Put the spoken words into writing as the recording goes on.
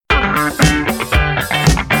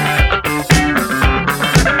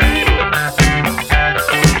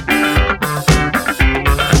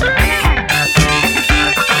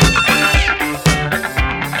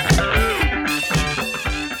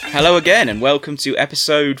again, and welcome to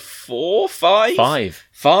episode 4, 5? 5.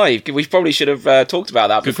 5. We probably should have talked about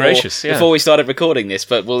that before we started recording this,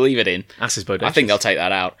 but we'll leave it in. Asses bodacious. I think they'll take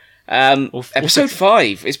that out. Episode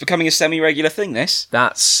 5 is becoming a semi-regular thing, this.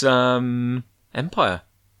 That's Empire.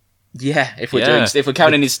 Yeah, if we're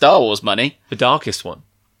counting his Star Wars money. The darkest one.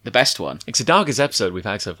 The best one. It's the darkest episode we've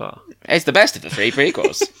had so far. It's the best of the 3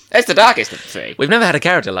 prequels. It's the darkest of the 3. We've never had a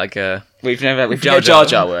character like... We've Jar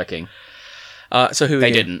Jar working. So who are you?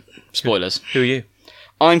 They didn't. Spoilers. Who are you?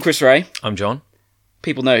 I'm Chris Ray. I'm John.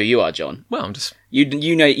 People know who you are, John. Well, I'm just... You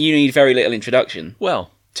need very little introduction.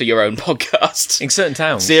 Well... To your own podcast. In certain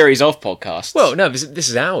towns. Series of podcasts. Well, no, this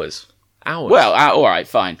is ours. Ours. Well, all right,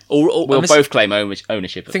 fine. We'll both claim ownership of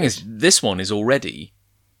it. The thing is, this one is already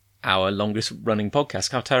our longest running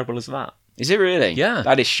podcast. How terrible is that? Is it really? Yeah.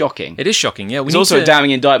 That is shocking. It is shocking, yeah. It's also a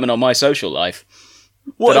damning indictment on my social life.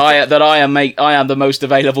 That I am the most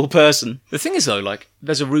available person. The thing is, though, like,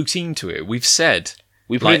 there's a routine to it. We've said...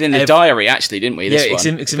 We put it in the diary, actually, didn't we? It's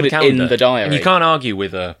in the calendar. In the diary. And you can't argue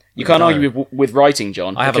with You can't argue with writing,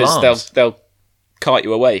 John. I have because alarms. They'll kite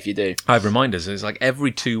you away if you do. I have reminders. It's like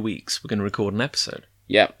every 2 weeks we're going to record an episode.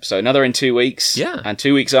 Yeah, so another in 2 weeks. Yeah. And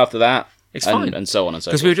 2 weeks after that. It's fine. And so on and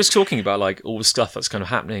so forth. Because we were just talking about, like, all the stuff that's kind of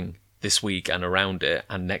happening this week and around it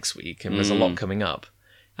and next week, and there's a lot coming up.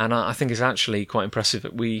 And I think it's actually quite impressive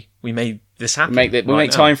that we made this happen. We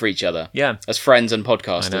make time for each other. Yeah. As friends and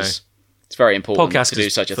podcasters. It's very important to do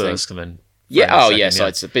such a thing. And then So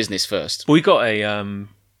it's a business first. We got a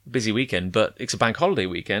busy weekend, but it's a bank holiday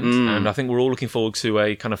weekend, and I think we're all looking forward to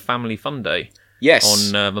a kind of family fun day.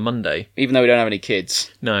 Yes. On the Monday. Even though we don't have any kids.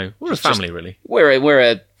 No, we're a family, really. We're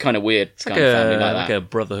a kind of weird it's kind of family like that. Like a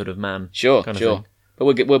brotherhood of man. Sure. Thing. But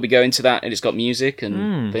we'll be going to that, and it's got music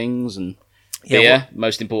and things and beer,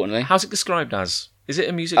 most importantly. How's it described as? Is it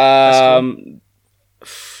a music festival?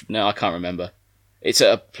 No, I can't remember. It's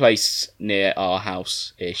at a place near our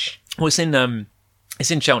house-ish. Well, it's in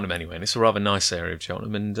Cheltenham anyway, and it's a rather nice area of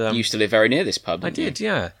Cheltenham. And you used to live very near this pub, I did,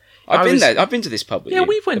 yeah. I've been there. I've been to this pub with you. Yeah,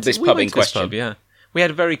 we went to this question. pub, yeah. We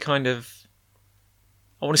had a very kind of,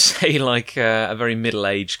 I want to say like a very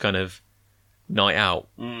middle-aged kind of night out.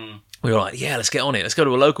 We were like, yeah, let's get on it. Let's go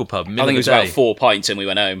to a local pub. I think it was about 4 pints and we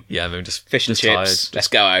went home. Yeah, we were just fish and chips. Tired. Let's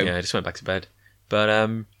go home. Yeah, just went back to bed. But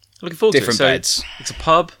looking forward Different to it. beds. So it's a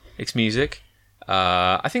pub. It's music.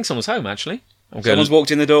 I think someone's home, actually. Someone's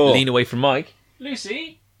walked in the door. Lean away from Mike.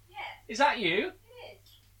 Lucy? Yeah. Is that you?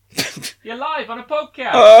 It is. You're live on a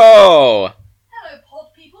podcast. Oh! Hello,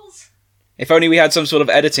 pod peoples. If only we had some sort of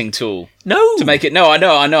editing tool. No! To make it... No, I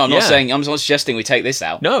know. I'm not suggesting we take this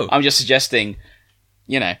out. No. I'm just suggesting,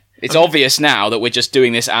 it's obvious now that we're just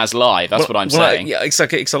doing this as live. That's what I'm saying. Yeah,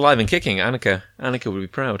 it's alive and kicking. Annika would be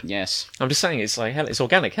proud. Yes. I'm just saying it's like, it's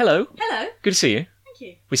organic. Hello. Hello. Good to see you. Thank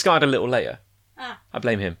you. We started a little later. Ah. I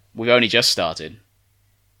blame him. We've only just started.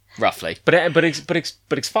 Roughly. But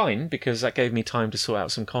it's fine because that gave me time to sort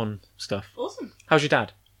out some con stuff. Awesome. How's your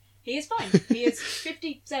dad? He is fine. He is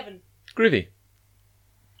 57. Groovy.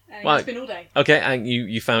 He's been all day. Okay, and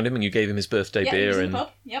you found him and you gave him his birthday He beer was in and the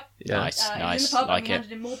pub. Yep. yeah. Nice. He was in the pub Like and we it.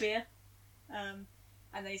 handed him more beer. And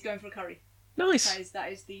then he's going for a curry. Nice.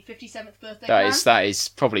 That is the 57th birthday plan. That is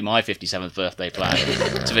probably my 57th birthday plan,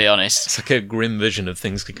 to be honest. It's like a grim vision of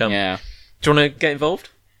things to come. Yeah. Do you want to get involved?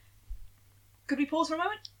 Could we pause for a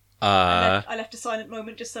moment? Uh, I left a silent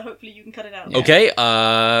moment just so hopefully you can cut it out. Yeah. Okay,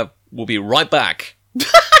 we'll be right back.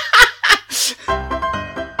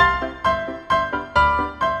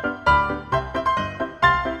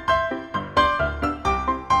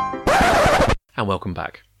 And welcome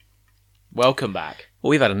back. Welcome back. Well,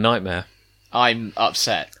 we've had a nightmare. I'm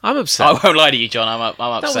upset. I'm upset. I won't lie to you, John. I'm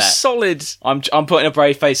upset. That was solid. I'm putting a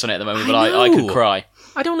brave face on it at the moment, but I know. could cry.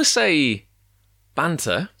 I don't want to say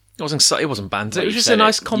banter. It wasn't banter. Well, it was you've just said a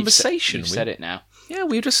nice it. conversation. You've said it now. Yeah,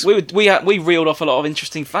 we just... We reeled off a lot of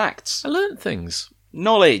interesting facts. I learned things.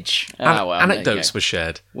 Knowledge. Anecdotes were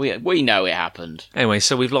shared. We know it happened. Anyway,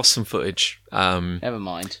 so we've lost some footage. Never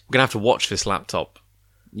mind. We're going to have to watch this laptop.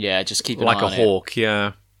 Yeah, just keep an like eye a on hawk,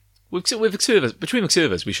 yeah. Between the two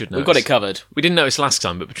of us, we should notice. We've got it covered. We didn't notice last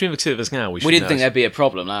time, but between the two of us now, we should We didn't think notice. there'd be a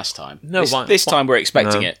problem last time. No, this time we're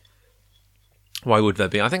expecting it. Why would there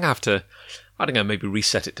be? I think I have to, I don't know, maybe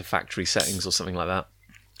reset it to factory settings or something like that.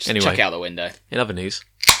 Just anyway, check out the window. In other news.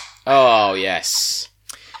 Oh, yes.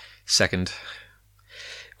 Second.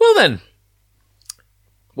 Well then.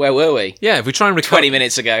 Where were we? Yeah, if we try and recover... 20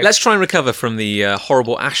 minutes ago. Let's try and recover from the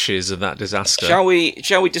horrible ashes of that disaster. Shall we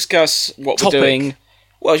discuss what Topic. we're doing?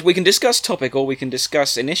 Well, we can discuss topic, or we can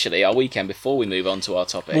discuss initially our weekend before we move on to our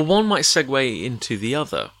topic. Well, one might segue into the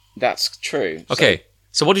other. That's true. Okay,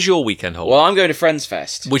 So what does your weekend hold? Well, I'm going to Friends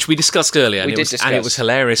Fest. Which we discussed earlier, and, We it did was, discuss. and it was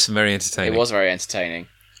hilarious and very entertaining. It was very entertaining.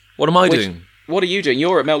 What am I doing? What are you doing?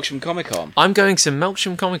 You're at Melksham Comic Con. I'm going to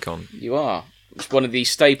Melksham Comic Con. You are. It's one of the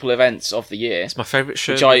staple events of the year, It's my favourite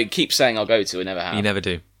show. which I keep saying I'll go to and never have. You never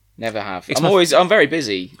do. Never have. It's I'm very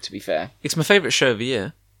busy, to be fair. It's my favourite show of the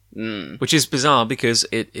year, Mm. which is bizarre because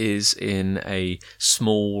it is in a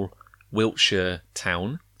small Wiltshire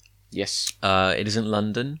town. Yes. It isn't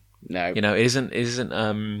London. No. You know, it isn't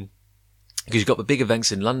because you've got the big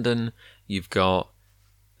events in London. You've got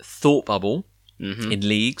Thought Bubble in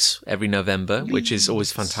Leagues every November, which is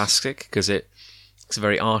always fantastic because it's a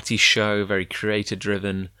very arty show, very creator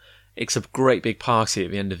driven. It's a great big party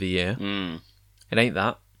at the end of the year. It ain't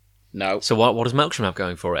that. No. So what does Melksham have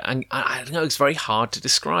going for it? And I don't know, it's very hard to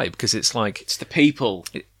describe because it's like, It's the people.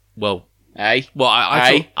 well, Eh?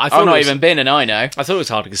 I I've thought not it was, even been, and I know. I thought it was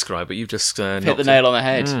hard to describe, but you've just Hit the nail on the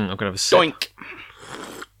head. I'm gonna have a sip. Doink.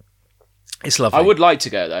 It's lovely. I would like to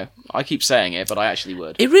go, though. I keep saying it, but I actually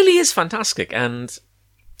would. It really is fantastic, and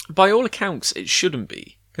by all accounts, it shouldn't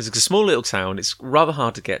be because it's a small little town. It's rather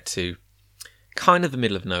hard to get to, kind of the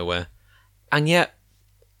middle of nowhere, and yet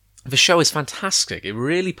the show is fantastic. It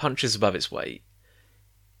really punches above its weight.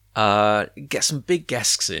 Get some big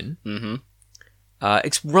guests in. Mm-hmm.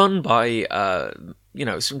 It's run by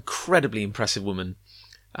this incredibly impressive woman,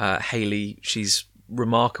 Hayley. She's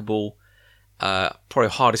remarkable. Probably the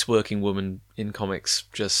hardest working woman in comics.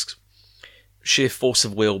 Just sheer force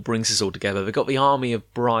of will brings us all together. They've got the army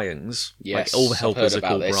of Bryans. Yes. Like all the helpers I've are heard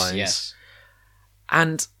called about this, Bryans. yes.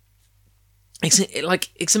 And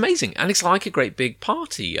it's amazing, and it's like a great big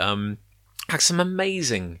party. Had some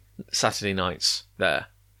amazing Saturday nights there,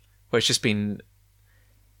 where it's just been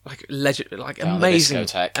amazing,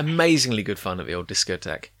 discotheque. amazingly good fun at the old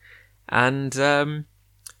discotheque. And I'm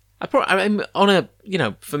on a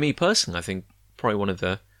for me personally, I think probably one of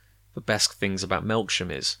the best things about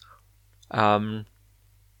Melksham is, I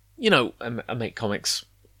make comics.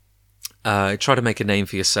 Try to make a name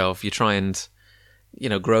for yourself. You try and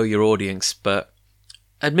grow your audience, but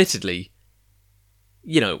admittedly,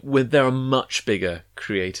 there are much bigger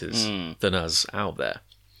creators than us out there.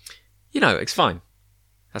 It's fine.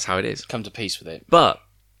 That's how it is. Come to peace with it. But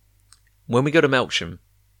when we go to Melksham,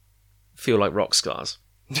 feel like rock stars.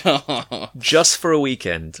 Just for a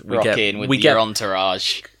weekend, Rock in with your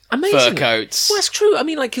entourage. amazing Fur coats. Well, that's true. I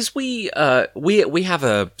mean, because we have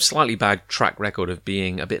a slightly bad track record of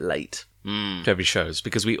being a bit late to every shows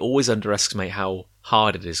because we always underestimate how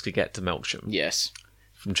hard it is to get to Melksham Yes.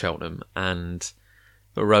 from Cheltenham, and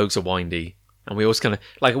the roads are windy, and we always kind of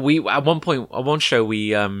like at one show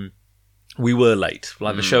we were late.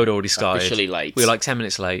 Like the show had already started. Officially late. We were like 10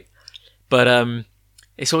 minutes late, but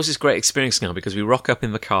it's always this great experience now because we rock up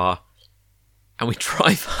in the car and we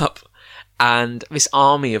drive up, and this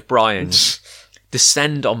army of Bryans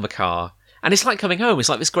descend on the car, and it's like coming home. It's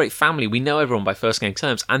like this great family. We know everyone by first name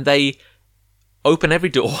terms, and they open every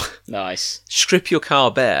door, Nice. strip your car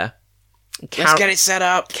bare, Let's get it set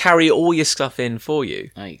up. carry all your stuff in for you,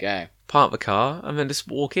 There you go. park the car, and then just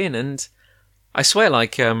walk in. And I swear,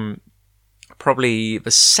 like, probably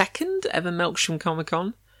the second ever Melksham Comic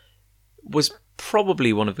Con was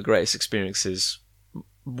probably one of the greatest experiences,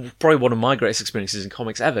 probably one of my greatest experiences in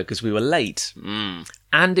comics ever, because we were late.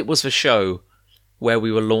 And it was the show where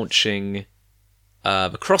we were launching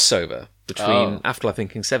the crossover between Afterlife and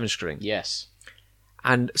King Seven String. Yes.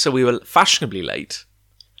 And so we were fashionably late.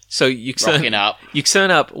 So you Rocking up. You turn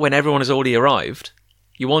up when everyone has already arrived.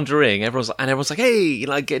 You wander in, everyone's like, "Hey,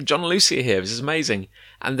 John and Lucy are here. This is amazing."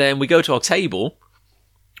 And then we go to our table,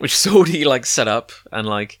 which is already set up, and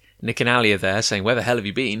Nick and Ali are there saying, "Where the hell have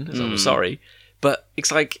you been?" So I'm sorry, but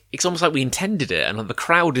it's almost like we intended it, and the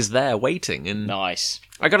crowd is there waiting. And Nice.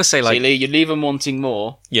 I gotta say, So you leave them wanting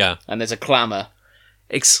more, yeah, and there's a clamour.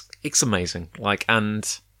 it's amazing.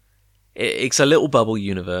 And it's a little bubble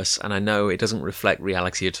universe, and I know it doesn't reflect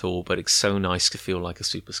reality at all, but it's so nice to feel like a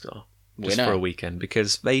superstar just Winner. for a weekend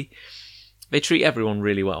because they treat everyone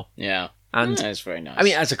really well. Yeah. And That's very nice. I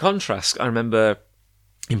mean, as a contrast, I remember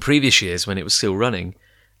in previous years when it was still running,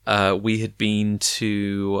 we had been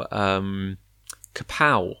to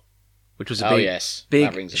Kapow, which was a Oh, yes. That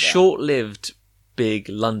big, rings a bell. short-lived, big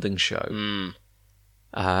London show.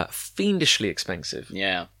 Fiendishly expensive.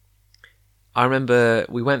 Yeah. I remember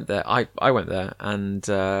we went there. I went there, and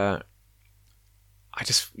I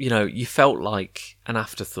just, you felt like an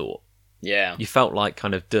afterthought. Yeah. You felt like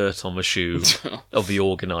kind of dirt on the shoe of the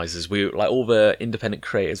organisers. We were, all the independent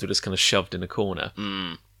creators were just kind of shoved in a corner.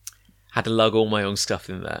 Had to lug all my own stuff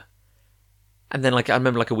in there. And then I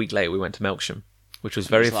remember a week later we went to Melksham. which was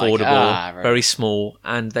very It's like, affordable, right. very small,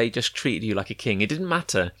 and they just treated you like a king. It didn't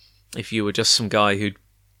matter if you were just some guy who'd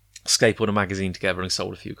stapled a magazine together and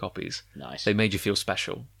sold a few copies. Nice. They made you feel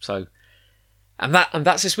special. So, and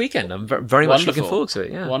that's this weekend. I'm very much looking forward to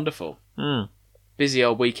it. Yeah, Wonderful. Mm. Busy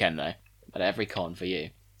old weekend though, at every con for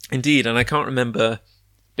you. Indeed. And I can't remember.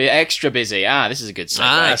 Be extra busy. This is a good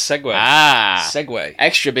segue. Segue.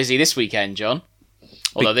 Extra busy this weekend, John.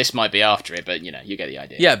 Although this might be after it, but you get the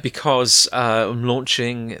idea. Yeah, because I'm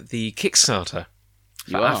launching the Kickstarter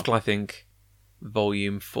You for are. Afterlife Inc.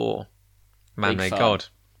 Volume 4. Man Big Made fun. God.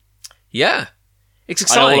 Yeah. It's I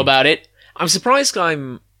exciting. know all about it. I'm surprised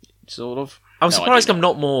I'm Sort of. surprised I'm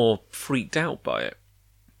not more freaked out by it.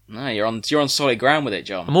 No, you're on solid ground with it,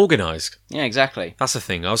 John. I'm organised. Yeah, exactly. That's the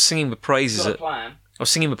thing. I was singing the praises. Got a plan. I was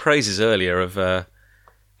singing the praises earlier of an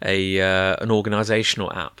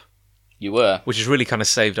organisational app, You were. which has really kind of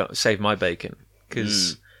saved my bacon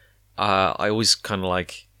because I always kind of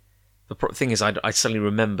like the thing is I suddenly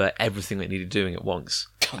remember everything that needed doing at once,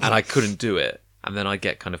 and I couldn't do it, and then I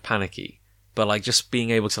get kind of panicky. But like just being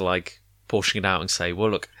able to like portion it out and say, well,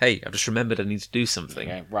 look, hey, I've just remembered I need to do something.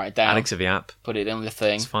 Okay, write it down. Add it to the app. Put it in the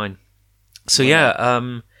thing. It's fine. So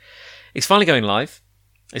it's finally going live.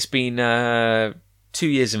 It's been 2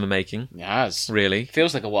 years in the making, It has. really.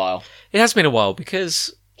 Feels like a while It has been a while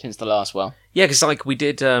because, since the last one. yeah, because like we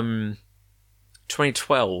did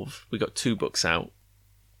 2012, we got 2 books out,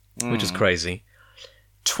 which is crazy.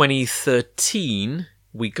 2013,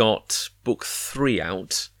 we got book 3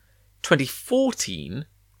 out. 2014,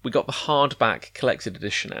 we got the hardback collected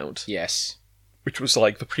edition out, Yes. which was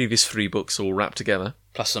like the previous 3 books all wrapped together.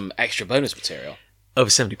 Plus some extra bonus material. Over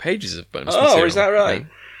 70 pages of bonus Oh, material. is that right?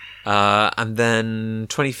 And then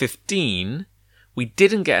 2015, we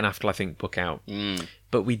didn't get an Afterlife Inc. book out,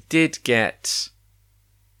 but we did get...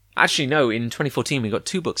 Actually, no, in 2014 we got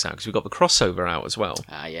 2 books out because we got the crossover out as well.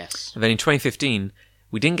 Yes. And then in 2015,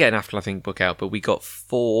 we didn't get an Afterlife Inc. book out, but we got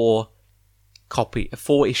 4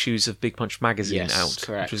 issues of Big Punch magazine Yes, out,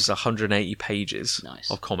 correct. which was 180 pages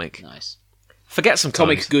Nice. of comic. Nice. Forget some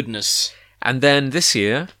Comic goodness. And then this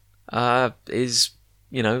year is,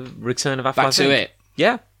 Return of Afterlife Back to Inc. it.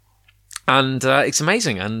 Yeah. And it's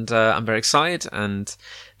amazing, and I'm very excited. And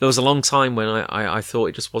there was a long time when I thought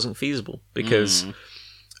it just wasn't feasible because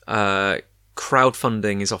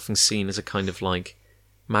crowdfunding is often seen as a kind of like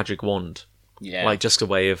magic wand, Yeah. like just a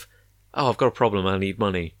way of, oh, I've got a problem, I need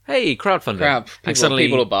money. Hey, crowdfunding. crap. And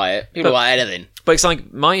People will buy it. People will buy anything. but it's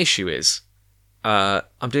like my issue is,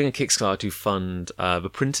 I'm doing a Kickstarter to fund the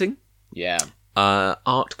printing, Yeah.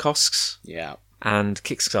 art costs, Yeah. and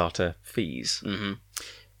Kickstarter fees. Mm-hmm.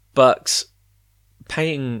 But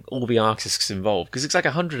paying all the artists involved, because it's like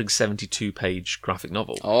a 172-page graphic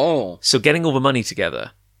novel. Oh. So getting all the money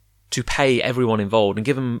together to pay everyone involved and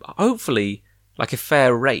give them, hopefully, like a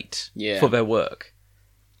fair rate Yeah. for their work.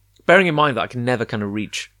 Bearing in mind that I can never kind of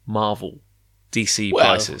reach Marvel, DC Well,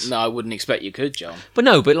 prices. no, I wouldn't expect you could, John. But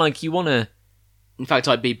like you want to... In fact,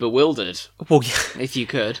 I'd be bewildered Well, yeah, if you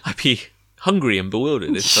could. I'd be hungry and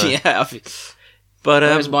bewildered. If, Yeah. But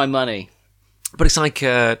Where's my money? But it's like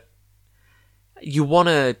you want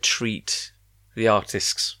to treat the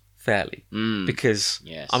artists fairly because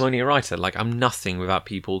Yes. I'm only a writer. Like I'm nothing without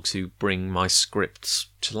people to bring my scripts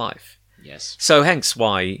to life. Yes. So hence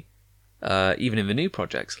why, even in the new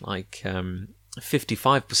projects, like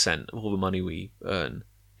 55% of all the money we earn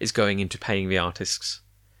is going into paying the artists.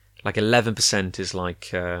 Like 11% is like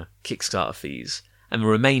Kickstarter fees, and the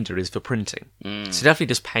remainder is for printing. So definitely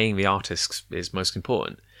just paying the artists is most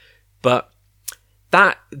important. But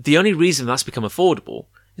the only reason that's become affordable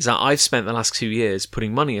is that I've spent the last 2 years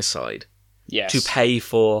putting money aside Yes. to pay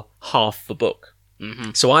for half the book.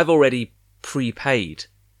 Mm-hmm. So I've already prepaid,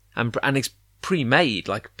 and it's pre-made.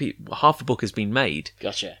 Like half the book has been made,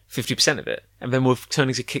 Gotcha. 50% of it, and then we're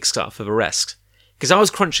turning to Kickstarter for the rest. Because I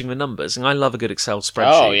was crunching the numbers, and I love a good Excel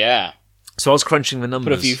spreadsheet. Oh, yeah. So I was crunching the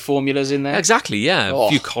numbers. Put a few formulas in there. Exactly, yeah. Oh. A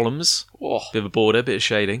few columns, Oh, bit of a border, bit of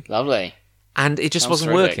shading, lovely. and it just Sounds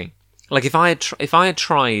wasn't terrific. working. Like if I had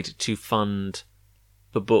tried to fund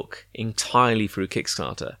the book entirely through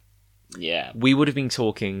Kickstarter, Yeah. we would have been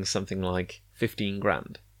talking something like 15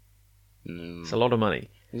 grand. It's a lot of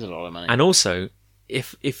money. There's a lot of money. And also,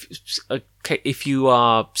 if you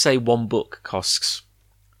are, say, one book costs,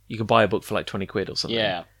 you can buy a book for like 20 quid or something.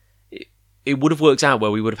 Yeah. It would have worked out where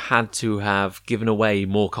we would have had to have given away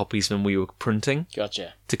more copies than we were printing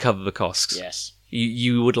Gotcha. to cover the costs. Yes.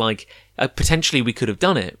 You would like, potentially we could have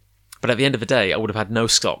done it, but at the end of the day, I would have had no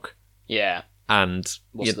stock. Yeah. And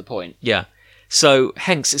What's the point? yeah. So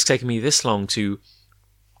hence it's taken me this long to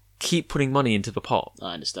keep putting money into the pot,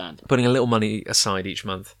 I understand. putting a little money aside each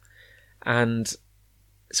month. And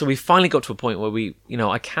so we finally got to a point where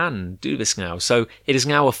I can do this now. So it is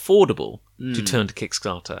now affordable to turn to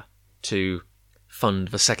Kickstarter to fund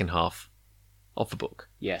the second half of the book.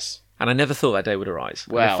 Yes. And I never thought that day would arise.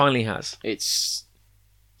 Well, and it finally has. It's,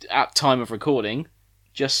 at time of recording,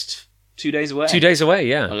 just 2 days away. 2 days away,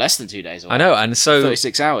 yeah. Or less than 2 days away. I know, and so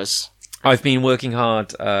 36 hours. I've been working hard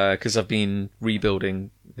because I've been rebuilding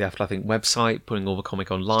the Afterlife Inc. website, putting all the comic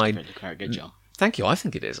online. Really very good job. Thank you, I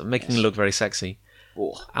think it is. I'm making it look very sexy.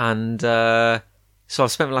 Oh, And so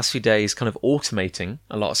I've spent the last few days kind of automating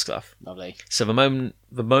a lot of stuff. lovely. So the moment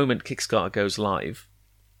Kickstarter goes live,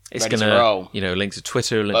 it's Ready to going roll. to, link to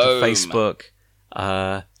Twitter, link Boom. to Facebook,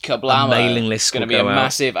 Kablama. a mailing list It's going to will be a go out.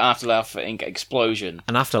 massive Afterlife Inc. explosion.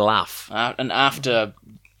 and after laugh. And after...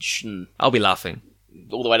 I'll be laughing.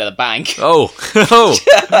 all the way to the bank. Oh,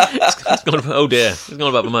 it's gone, oh dear, it's gone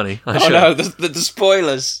about the money. Oh no, the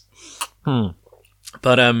spoilers.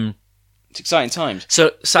 But It's exciting times.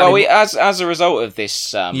 so sadly, Well, as a result of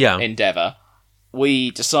this Yeah. endeavour,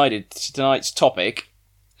 we decided tonight's topic,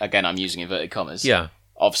 again I'm using inverted commas, yeah.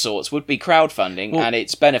 of sorts, would be crowdfunding and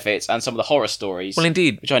its benefits and some of the horror stories, Well,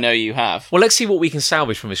 indeed. which I know you have. Well, let's see what we can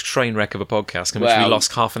salvage from this train wreck of a podcast in which we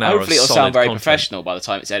lost half an hour. Hopefully of it'll solid sound very content. professional by the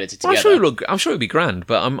time it's edited Well, together. I'm sure it'll be grand,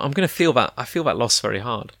 but I'm going to feel that. I feel that loss very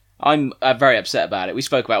hard. I'm very upset about it. We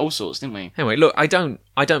spoke about all sorts, didn't we? Anyway, look, I don't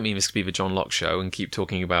mean this to be the John Locke show and keep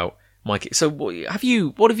talking about Mike. So, what have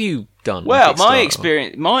you done? Well, on my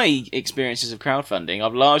Kickstarter? experiences of crowdfunding,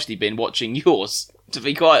 I've largely been watching yours, to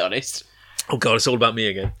be quite honest. Oh God, it's all about me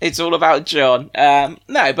again. It's all about John.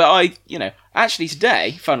 No, but actually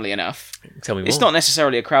today, funnily enough, Tell me more. it's not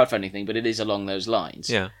necessarily a crowdfunding thing, but it is along those lines.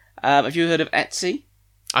 Yeah, Have you heard of Etsy?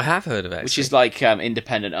 I have heard of it. Which is like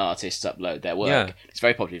independent artists upload their work. Yeah. It's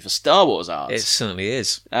very popular for Star Wars art. It certainly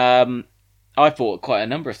is. I've bought quite a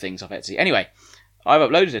number of things off Etsy. Anyway, I've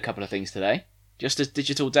uploaded a couple of things today, just as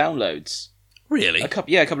digital downloads. Really? A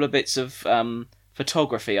couple of bits of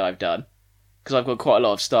photography I've done, because I've got quite a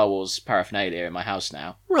lot of Star Wars paraphernalia in my house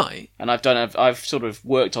now, Right. and I've sort of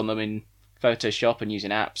worked on them in Photoshop and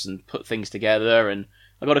using apps and put things together, and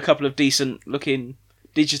I got a couple of decent looking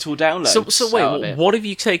digital downloads. So out of wait, it. what have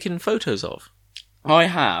you taken photos of? I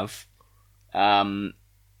have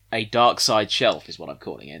a dark side shelf, is what I'm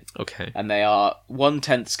calling it, Okay. and they are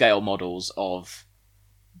 1/10 scale models of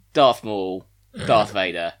Darth Maul, Darth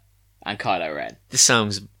Vader, and Kylo Ren. This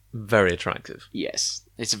sounds very attractive. Yes,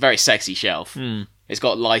 it's a very sexy shelf. It's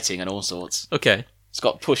got lighting and all sorts. Okay. It's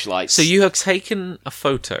got push lights. So you have taken a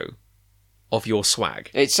photo of your swag.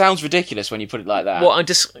 It sounds ridiculous when you put it like that. Well, I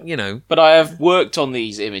just, But I have worked on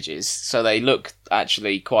these images, so they look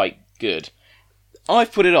actually quite good.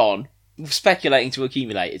 I've put it on, speculating to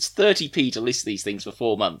accumulate. It's 30p to list these things for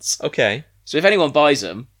 4 months. okay. So if anyone buys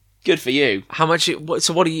them, good for you. How much?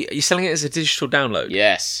 So what are you selling it as a digital download?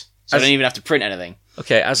 Yes. So I As- don't even have to print anything.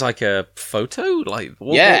 Okay, as like a photo? Like,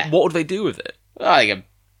 Yeah. what would they do with it? Well, they can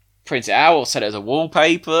print it out or set it as a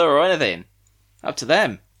wallpaper or anything. Up to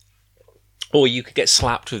them. Or you could get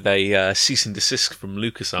slapped with a cease and desist from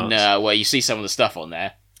LucasArts. No, well, you see some of the stuff on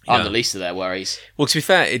there. I'm Yeah. the least of their worries. Well, to be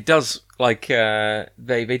fair, it does, like,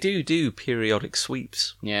 they do periodic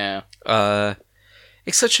sweeps. Yeah.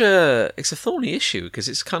 It's a thorny issue, because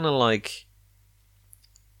it's kind of like,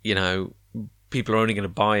 people are only going to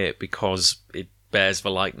buy it because it bears the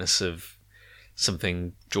likeness of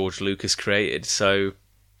something George Lucas created. So,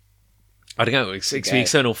 I don't know, it's the Okay.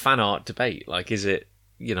 eternal fan art debate. Like, is it,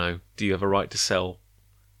 do you have a right to sell?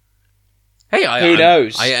 Hey, Who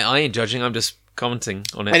knows? I ain't judging, I'm just commenting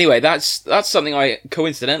on it. Anyway, that's something I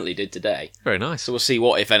coincidentally did today. Very nice. So we'll see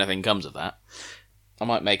what, if anything, comes of that. I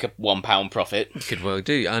might make a £1 profit. Could well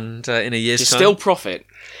do. And in a year's It's time, still profit.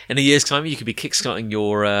 in a year's time, you could be kickstarting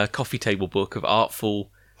your coffee table book of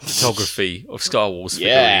artful photography of Star Wars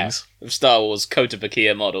Yeah. figurines. Of Star Wars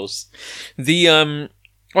Kotobukiya models. The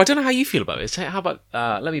I don't know how you feel about it. How about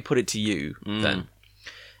let me put it to you then.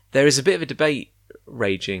 There is a bit of a debate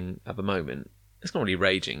raging at the moment. It's not really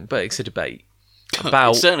raging, but it's a debate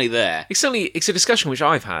about. It's certainly there. It's a discussion which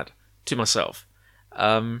I've had to myself.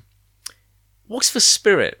 What's the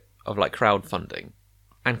spirit of like crowdfunding,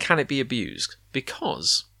 and can it be abused?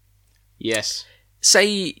 Because Yes.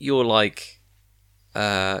 say you're like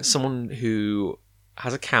someone who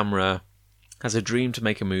has a camera, has a dream to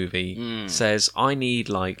make a movie, says I need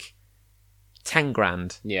like 10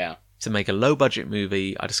 grand Yeah. to make a low budget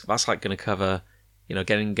movie. That's like going to cover,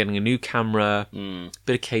 getting a new camera,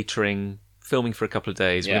 bit of catering, filming for a couple of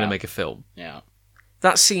days. We're Yeah. going to make a film. Yeah.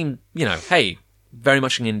 That seemed, hey, very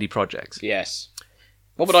much an indie project. Yes.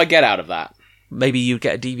 What would I get out of that? Maybe you'd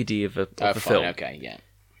get a DVD of the Fine, film. okay, yeah.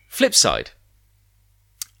 Flip side,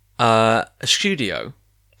 a studio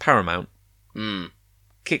Paramount Mm.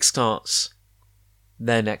 kickstarts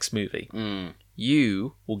their next movie, Mm.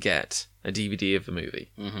 you will get a DVD of the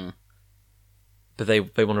movie. Mm-hmm. But they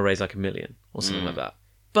want to raise like $1 million or something like that.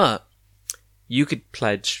 But you could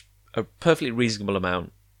pledge a perfectly reasonable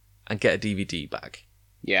amount and get a DVD back.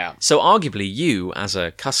 Yeah. So arguably you, as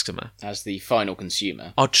a customer, As the final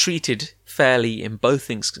consumer. are treated fairly in both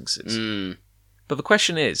instances. Mm. But the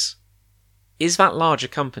question is that larger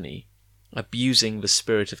company abusing the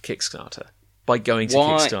spirit of Kickstarter by going to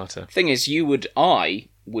Kickstarter? I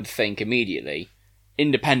would think immediately,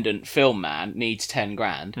 independent film man needs 10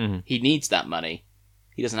 grand. Mm-hmm. He needs that money.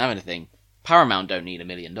 He doesn't have anything. Paramount don't need $1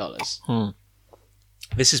 million.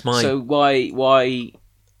 This is my... So why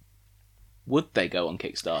would they go on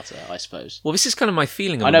Kickstarter, I suppose? Well, this is kind of my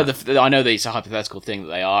feeling on I know that. I know that it's a hypothetical thing that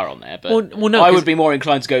they are on there, but Well, no, I 'cause- would be more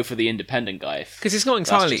inclined to go for the independent guy. Because it's not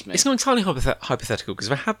entirely just me. hypothetical, because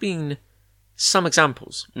there have been some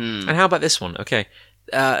examples. Mm. And how about this one? Okay.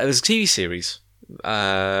 It was a TV series,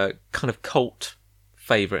 kind of cult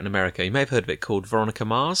favourite in America. You may have heard of it, called Veronica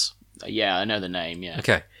Mars. Yeah, I know the name, yeah.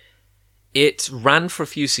 Okay. It ran for a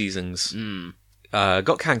few seasons, Mm.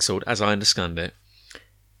 got cancelled, as I understand it.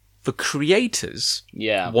 The creators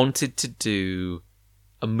Yeah, wanted to do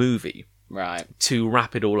a movie right. to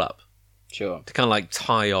wrap it all up, Sure. to kind of like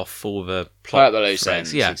tie off all the Play plot out the loose threads.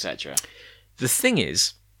 ends, Yeah. etc. The thing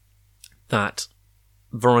is that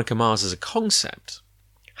Veronica Mars as a concept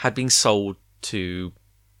had been sold to,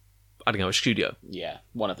 I don't know, a studio. Yeah,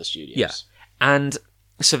 one of the studios. Yeah. And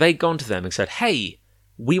so they'd gone to them and said, hey,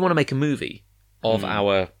 we want to make a movie of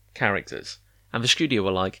our characters. And the studio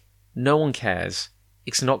were like, no one cares.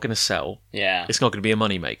 It's not going to sell. Yeah. It's not going to be a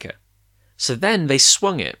moneymaker. So then they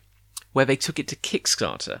swung it, where they took it to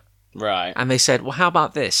Kickstarter. Right. And they said, well, how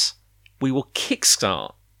about this? We will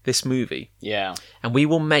kickstart this movie, Yeah. and we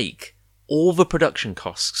will make all the production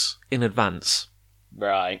costs in advance.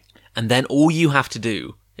 Right. And then all you have to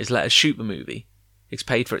do is let us shoot the movie. It's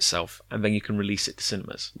paid for itself, and then you can release it to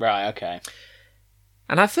cinemas. Right, okay.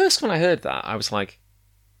 And at first, when I heard that, I was like,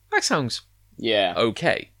 that sounds Yeah.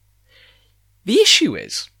 okay. The issue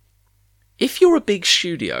is, if you're a big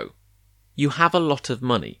studio, you have a lot of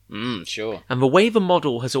money. Sure. And the way the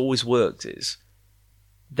model has always worked is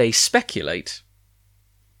they speculate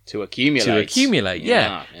To accumulate.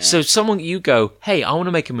 yeah. So you go, hey, I want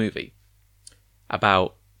to make a movie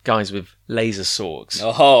about guys with laser swords.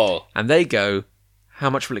 Oh. And they go, how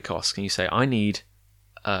much will it cost? And you say, I need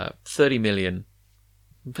 30 million.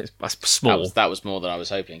 That's small. That was more than I was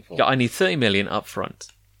hoping for. Yeah, I need 30 million up front.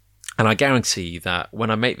 And I guarantee that when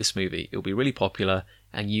I make this movie, it'll be really popular,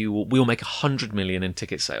 and we'll make 100 million in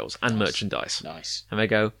ticket sales and merchandise. Nice. And they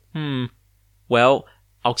go, well,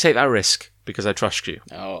 I'll take that risk because I trust you.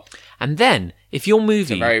 Oh. And then, if your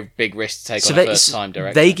movie... It's a very big risk to take on a first-time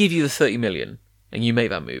director. They give you the 30 million, and you make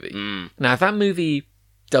that movie. Now, if that movie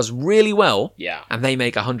does really well, Yeah. and they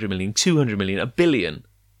make 100 million, 200 million, $1 billion,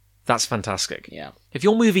 that's fantastic. Yeah. If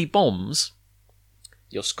your movie bombs,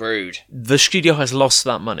 You're screwed. the studio has lost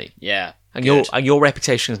that money, Yeah. and Good. your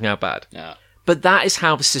reputation is now bad. Yeah. But that is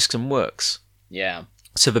how the system works. Yeah.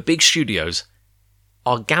 So the big studios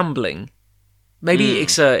are gambling. Maybe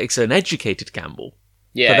it's an educated gamble.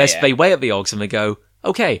 Yeah. But Yeah. they weigh up the odds and they go,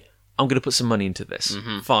 okay, I'm going to put some money into this.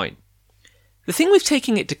 Fine. The thing with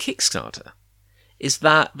taking it to Kickstarter is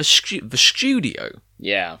that the studio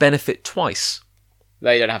Yeah. benefit twice.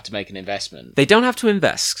 They don't have to make an investment. They don't have to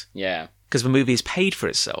invest Yeah. because the movie is paid for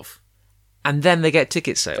itself. And then they get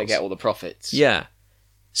ticket sales. They get all the profits. Yeah.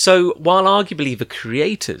 So while arguably the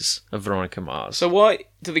creators of Veronica Mars, So why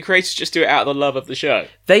do the creators just do it out of the love of the show?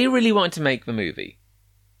 they really wanted to make the movie.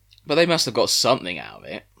 But they must have got something out of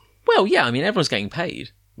it. Well, yeah, I mean, everyone's getting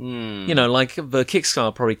paid. You know, like the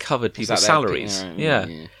Kickstarter probably covered Is that people's their- salaries. Yeah.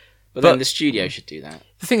 But But- then the studio should do that.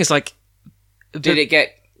 The thing is, like, Did it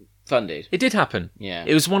get funded? It did happen. Yeah.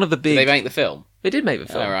 It was one of the big. Did they make the film? They did make the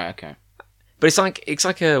film, Oh, right, okay. but it's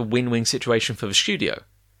like a win-win situation for the studio.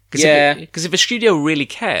 Yeah. Because if the studio really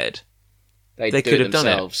cared, They do could it have done it.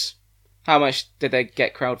 themselves. How much did they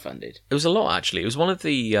get crowdfunded? it was a lot actually. It was one of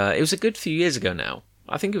the. It was a good few years ago now.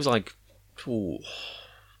 I think it was like. Ooh,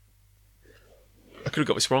 I could have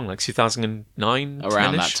got this wrong, like 2009,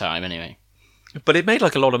 Around 10-ish. that time, anyway. But it made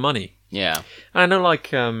like a lot of money. Yeah. And I know,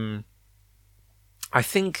 like, I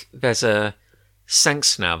think there's a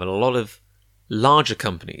sense now that a lot of larger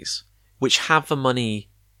companies, which have the money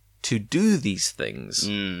to do these things,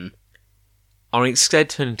 are instead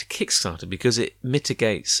turning to Kickstarter because it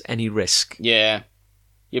mitigates any risk. Yeah.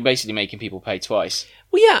 You're basically making people pay twice.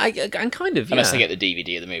 Well, yeah, and kind of, Unless yeah. they get the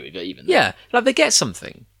DVD of the movie, but even Yeah, like they get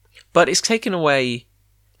something. But it's taken away...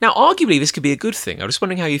 Now, arguably, this could be a good thing. I'm just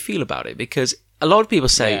wondering how you feel about it, because a lot of people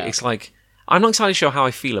say it's like, I'm not entirely sure how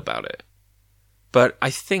I feel about it, but I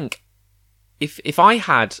think if I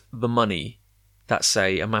had the money that,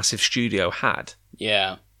 say, a massive studio had,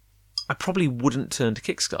 Yeah. I probably wouldn't turn to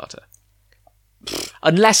Kickstarter.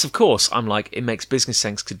 Unless, of course, I'm like, it makes business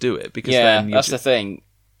sense to do it, because Yeah, then that's the thing.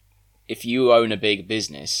 If you own a big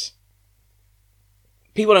business,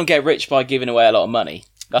 people don't get rich by giving away a lot of money.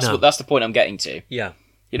 That's the point I'm getting to. Yeah.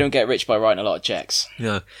 You don't get rich by writing a lot of checks.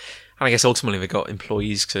 Yeah. And I guess ultimately they've got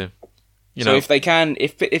employees to, So if they can,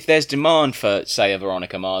 if there's demand for, say, a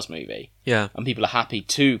Veronica Mars movie, yeah. and people are happy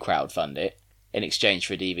to crowdfund it in exchange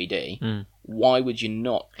for a DVD, why would you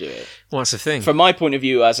not do it? Well, that's the thing. From my point of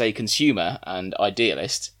view as a consumer and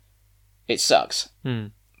idealist, it sucks.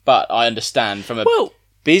 Mm. But I understand from a Well,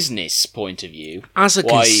 business point of view as a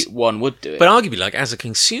why one would do it. but arguably, like, as a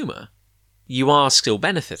consumer, you are still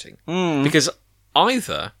benefiting. Because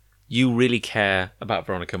either you really care about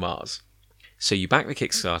Veronica Mars, so you back the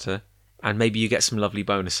Kickstarter, and maybe you get some lovely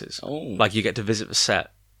bonuses. Oh. Like you get to visit the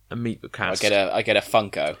set and meet the cast. I get a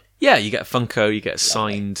Funko. Yeah, you get a Funko, you get a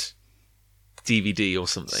signed DVD or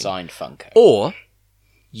something. Signed Funko. Or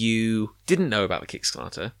you didn't know about the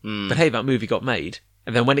Kickstarter, but hey, that movie got made.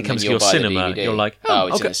 And then when it comes to you'll your buy the cinema, DVD. you're like, Oh,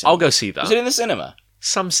 it's in the I'll cinema. go see that. Is it in the cinema?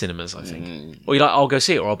 Some cinemas, I think. Or you're like, I'll go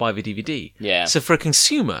see it, or I'll buy the DVD. Yeah. So for a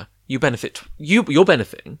consumer, you benefit. You're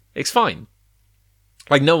benefiting. It's fine.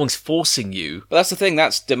 Like, no one's forcing you. But that's the thing,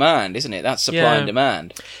 that's demand, isn't it? That's supply and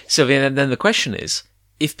demand. So then the question is,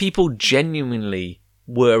 if people genuinely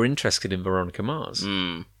were interested in Veronica Mars,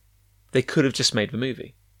 they could have just made the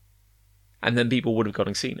movie. And then people would have gone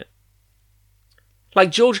and seen it. Like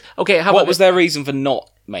George... Okay, how What about... was their reason for not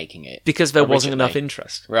making it? Because there wasn't originally? enough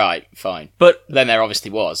interest. Right, fine. But Then there obviously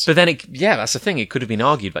was. then, that's the thing. It could have been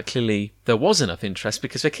argued that clearly there was enough interest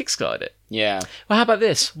because they kickstarted it. Yeah. Well, how about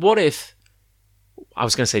this? What if... I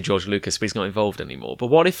was going to say George Lucas, but he's not involved anymore. But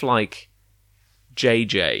what if, like,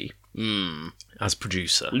 JJ, as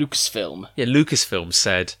producer... Lucasfilm. Yeah, Lucasfilm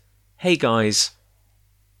said, hey guys,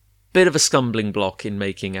 bit of a stumbling block in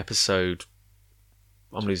making episode...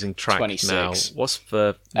 I'm losing track 26. now. What's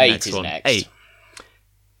the 8 next is one? next. 8.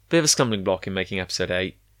 Bit of a stumbling block in making episode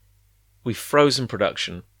 8. We've frozen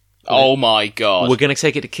production. Oh my god. We're going to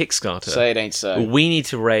take it to Kickstarter. Say it ain't so. We need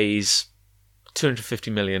to raise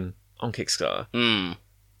 250 million on Kickstarter.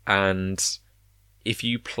 And if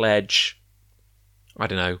you pledge, I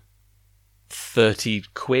don't know, 30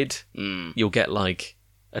 quid, you'll get like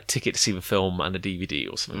a ticket to see the film and a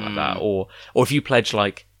DVD or something like that. Or if you pledge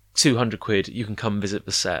like 200 quid, you can come visit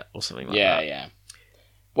the set or something like that. Yeah.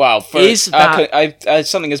 Well, for Is that-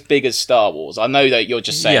 something as big as Star Wars, I know that you're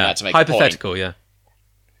just saying that to make a point. hypothetical, yeah.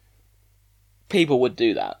 People would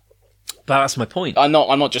do that. But that's my point. I'm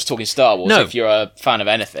not just talking Star Wars. No. If you're a fan of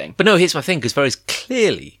anything, But no, here's my thing, because there is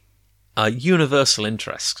clearly a universal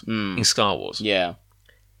interest in Star Wars. yeah,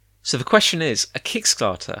 So the question is, a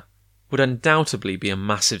Kickstarter would undoubtedly be a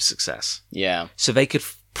massive success. yeah, So they could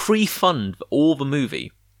pre-fund all the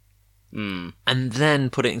movie and then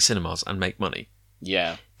put it in cinemas and make money.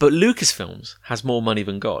 yeah, But Lucasfilms has more money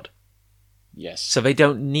than God, yes, so they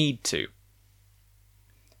don't need to.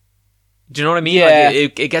 Do you know what I mean? Yeah.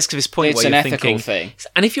 Like it gets to this point it's where an you're ethical thinking... thing.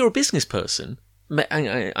 And if you're a business person,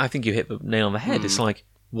 I think you hit the nail on the head. It's like,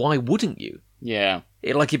 why wouldn't you? Yeah,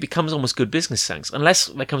 It becomes almost good business sense, unless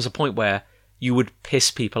there comes a point where you would piss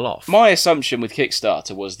people off. my assumption with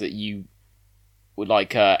Kickstarter was that you would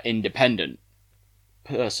like an independent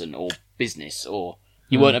person or business, or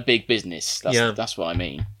you weren't a big business. That's what I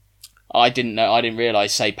mean. I didn't know. I didn't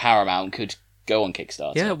realize, say, Paramount could go on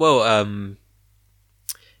Kickstarter. Yeah, well,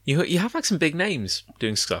 you have like some big names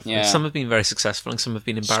doing stuff. Yeah. Some have been very successful, and some have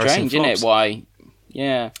been embarrassing Strange, isn't flops. it? Why?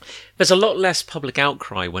 Yeah, There's a lot less public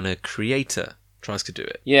outcry when a creator tries to do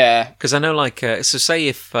it. yeah, Because I know, like, so say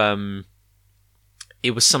if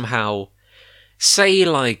it was somehow, say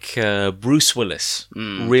like Bruce Willis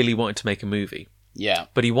really wanted to make a movie, yeah,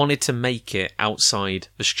 but he wanted to make it outside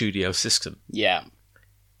the studio system, yeah.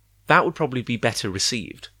 that would probably be better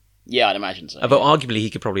received. Yeah, I'd imagine so. Although arguably he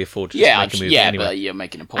could probably afford to just yeah, make a movie yeah, anyway. but you're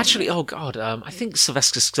making a point. Actually, oh god, I think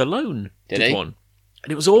Sylvester Stallone Did he? one,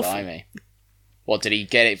 and it was awful. Blimey. What, did he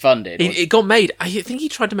get it funded? It got made. I think he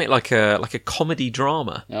tried to make like a comedy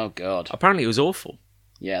drama. Oh god. Apparently, it was awful.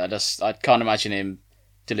 Yeah, I can't imagine him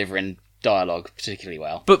delivering dialogue particularly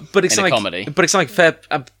well. But it's In a like comedy. But it's like fair.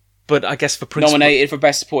 But I guess for principle, Nominated for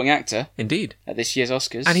Best Supporting Actor indeed. at this year's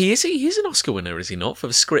Oscars. And he is an Oscar winner, is he not, for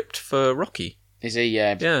the script for Rocky? Is he?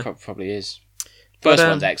 Yeah, Yeah. probably is. But, First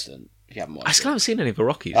one's excellent. If you haven't I watched still it. haven't seen any of the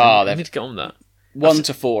Rockies. Oh, I they've- need to get on that. 1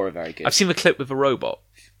 to 4 are very good. I've seen the clip with the robot.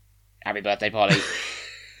 Happy birthday, Polly.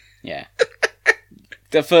 Yeah.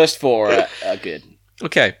 The first 4 are good.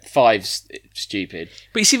 Okay. 5's stupid.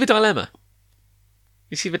 But you see the dilemma.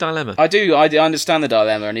 You see the dilemma. I do. I understand the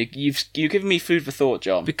dilemma, and you've given me food for thought,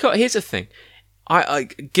 John. Because here's the thing. I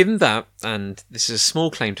given that, and this is a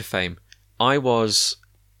small claim to fame, I was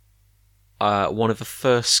one of the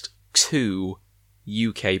first 2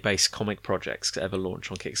 UK-based comic projects to ever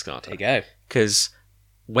launch on Kickstarter. There you go. Because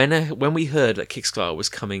when we heard that Kickstarter was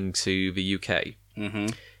coming to the UK,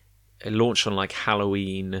 it launched on like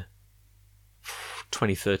Halloween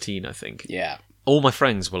 2013, I think. Yeah. All my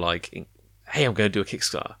friends were like, hey, I'm going to do a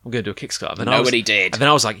Kickstarter. And Nobody did. And then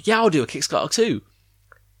I was like, yeah, I'll do a Kickstarter too.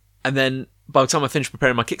 And then by the time I finished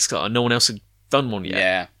preparing my Kickstarter, no one else had done one yet.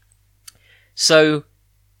 Yeah. So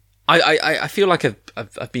I feel like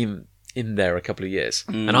I've been in there a couple of years.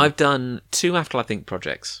 And I've done 2 Afterlife Inc.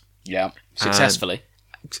 projects. Yeah. Successfully.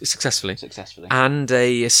 And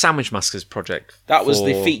a Sandwich Masters project. That was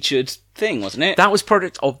the featured thing, wasn't it? That was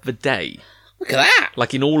project of the day. Look at that.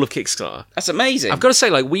 Like in all of Kickstarter. That's amazing. I've got to say,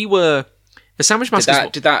 like, we were... The Sandwich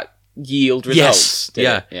Masters... Did that yield results?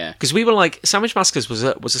 Yes. Yeah. Because we were like... Sandwich Masters was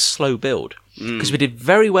a slow build. Because we did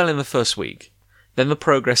very well in the first week. Then the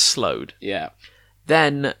progress slowed. Yeah.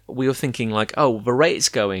 Then we were thinking like, oh, the rate it's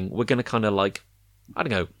going, we're going to kind of like, I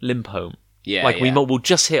don't know, limp home. Yeah. Like we'll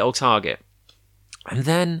just hit our target. And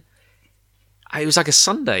then it was like a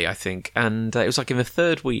Sunday, I think, and it was like in the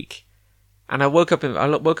 3rd week. And I woke up in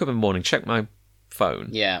the morning, checked my phone.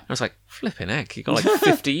 Yeah. I was like, flipping heck, you got like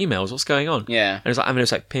 50 emails. What's going on? Yeah. And it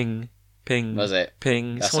was like ping. Was it?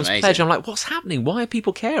 Ping. That's Someone's amazing. pledge. I'm like, what's happening? Why are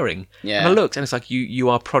people caring? Yeah. And I looked, and it's like you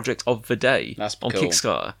are project of the day. That's on cool.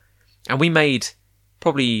 Kickstarter, and we made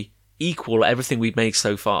probably equal everything we'd made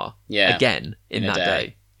so far. Yeah. Again in that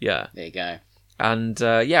day. Yeah. There you go. And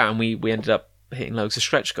and we ended up hitting loads of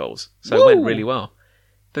stretch goals, so Woo! it went really well.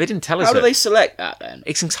 But they didn't tell us. How do they select that then?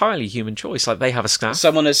 It's entirely human choice. Like they have a staff.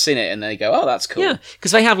 Someone has seen it and they go, "Oh, that's cool." Yeah,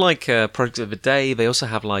 because they have like project of the day. They also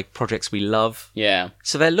have like projects we love. Yeah.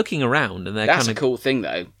 So they're looking around and they're That's kind a cool thing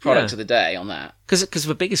though. Product of the day on that. Because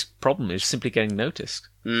the biggest problem is simply getting noticed.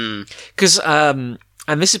 Mm. Because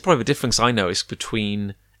and this is probably the difference I noticed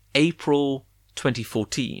between April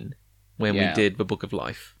 2014 when we did the Book of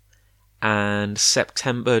Life and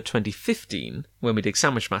September 2015 when we did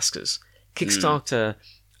Sandwich Masters. Kickstarter,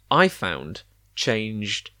 I found,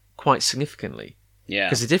 changed quite significantly. Yeah.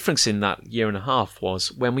 Because the difference in that year and a half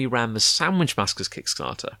was when we ran the Sandwich Masters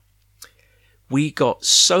Kickstarter, we got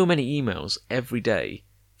so many emails every day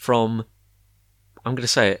from, I'm going to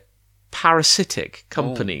say it, parasitic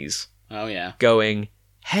companies Oh yeah. going,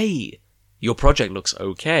 hey, your project looks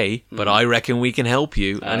okay, but I reckon we can help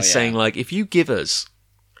you. And saying, like, if you give us,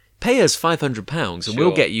 pay us £500 and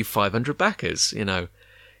we'll get you 500 backers, you know,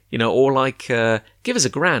 or like, give us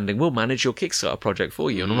 £1,000 and we'll manage your Kickstarter project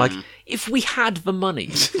for you. And I'm like, if we had the money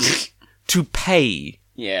to pay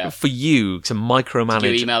for you to micromanage.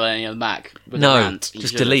 Do you email any of them back? With a No, rant?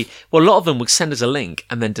 just delete. Well, a lot of them would send us a link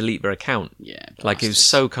and then delete their account. Yeah. Like, it was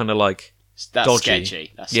so kind of like That's dodgy.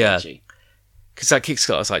 sketchy. That's Yeah. sketchy. Because that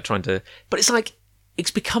Kickstarter's like trying to, but it's like it's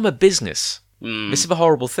become a business. This is the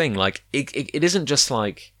horrible thing. Like it isn't just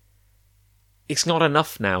like, it's not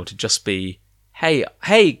enough now to just be, hey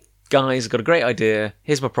guys, I've got a great idea.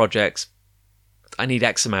 Here's my project. I need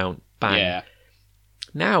X amount. Bang. Yeah.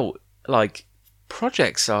 Now, like,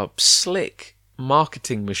 projects are slick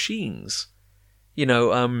marketing machines. You know,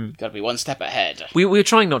 Got to be one step ahead. we were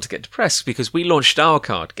trying not to get depressed because we launched our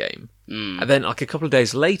card game, and then like a couple of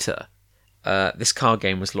days later, this card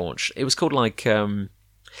game was launched. It was called like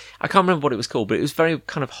I can't remember what it was called, but it was very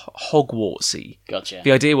kind of Hogwartsy. Gotcha.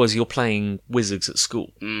 The idea was you're playing wizards at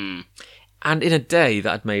school, Mm. and in a day that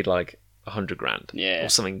had made like $100,000, Yeah. or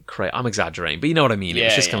something crazy. I'm exaggerating, but you know what I mean. It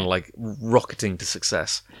was Yeah, just kind of like rocketing to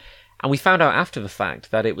success, and we found out after the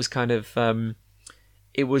fact that it was kind of.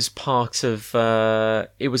 It was part of.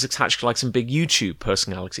 It was attached to like some big YouTube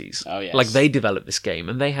personalities. Oh, yes. Like they developed this game,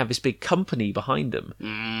 and they have this big company behind them,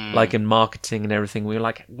 like in marketing and everything. We were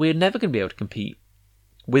like, we're never going to be able to compete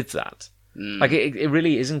with that. Like it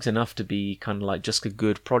really isn't enough to be kind of like just a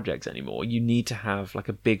good project anymore. You need to have like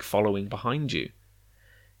a big following behind you,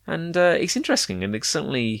 and it's interesting. And it's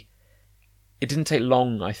certainly, it didn't take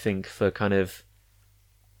long, I think, for kind of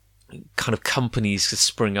companies to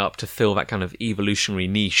spring up to fill that kind of evolutionary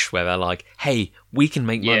niche where they're like, hey, we can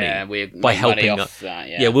make money we by make helping money us. off that.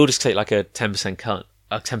 Yeah, we'll just take like a 10%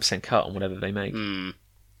 cut on whatever they make.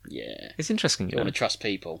 Yeah. It's interesting, You you know? want to trust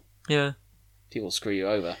people. Yeah. People screw you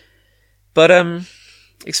over. But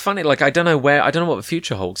it's funny, like I don't know what the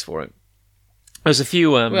future holds for it. There's a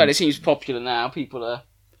few Well, it seems popular now. People are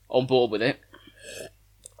on board with it.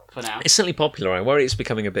 for now. It's certainly popular. I worry it's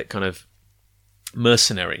becoming a bit kind of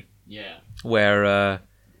mercenary. Yeah. Where, I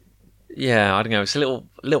don't know. It's a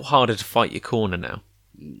little harder to fight your corner now.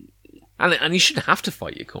 And you shouldn't have to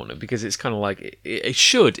fight your corner because it's kind of like it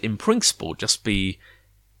should, in principle, just be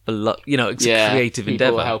it's a creative people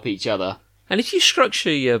endeavor. Help each other. And if you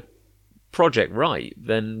structure your project right,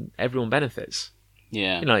 then everyone benefits.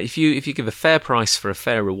 Yeah. If you give a fair price for a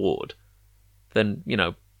fair reward, then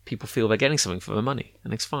people feel they're getting something for their money,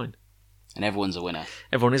 and it's fine. And everyone's a winner.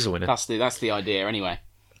 Everyone is a winner. That's the idea, anyway.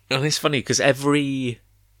 And it's funny because every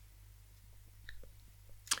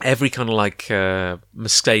kind of like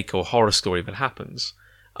mistake or horror story that happens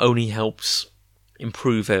only helps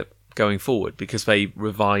improve it going forward because they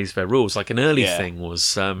revise their rules. Like an early thing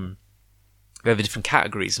was they have different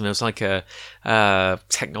categories, and there was like a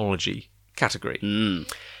technology category.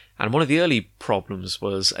 And one of the early problems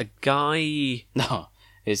was a guy. No,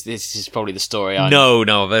 this is probably the story.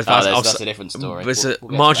 No, that's a different story. It's a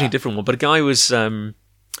marginally different one, but a guy was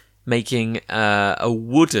making a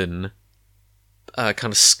wooden kind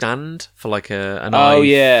of stand for like an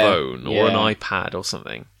iPhone or an iPad or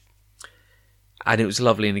something, and it was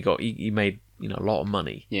lovely, and he made a lot of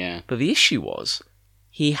money. Yeah, but the issue was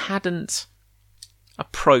he hadn't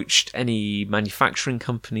approached any manufacturing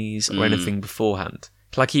companies or anything beforehand.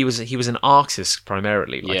 Like he was an artist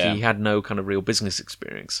primarily. Like he had no kind of real business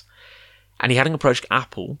experience, and he hadn't approached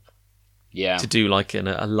Apple to do like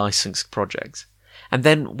a licensed project. And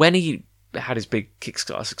then when he had his big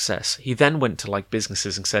Kickstarter success, he then went to like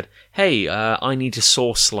businesses and said, "Hey, I need to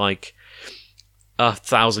source like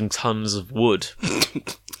 1,000 tons of wood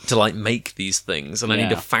to like make these things, and I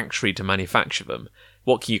need a factory to manufacture them.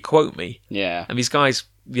 What can you quote me?" Yeah. And these guys,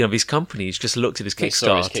 these companies just looked at his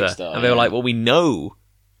Kickstarter and they were like, "Well, we know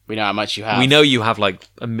how much you have. We know you have like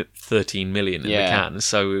 13 million in the can,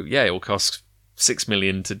 so it will cost 6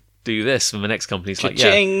 million to do this." And the next company's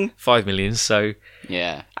Cha-ching! like, 5 million. So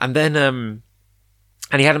yeah. And then and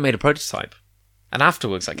he hadn't made a prototype. And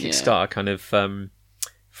afterwards, like Kickstarter kind of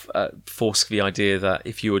forced the idea that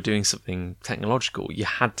if you were doing something technological, you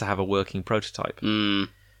had to have a working prototype.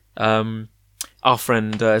 Our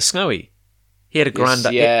friend Snowy, he had a grand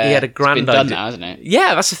idea. It's been done now, hasn't it?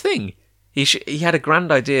 Yeah, that's the thing. He had a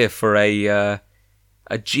grand idea for a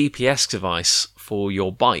GPS device for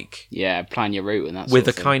your bike. Yeah, plan your route and that. With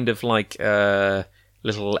a kind of like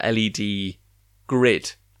little LED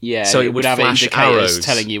grid. Yeah, so it would have flash indicators arrows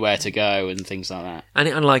telling you where to go and things like that.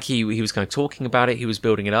 And like he was kind of talking about it, he was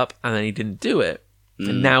building it up, and then he didn't do it,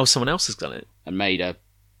 and now someone else has done it and made a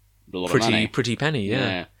lot of money. Pretty penny,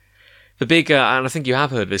 yeah. The big, and I think you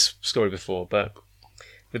have heard this story before, but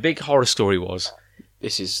the big horror story was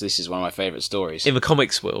this is one of my favourite stories in the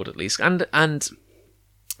comics world, at least, and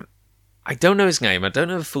I don't know his name, I don't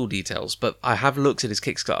know the full details, but I have looked at his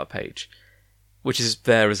Kickstarter page, which is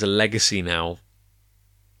there as a legacy now.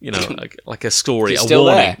 Like a story, it's a still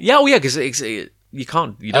warning. There? Yeah, because you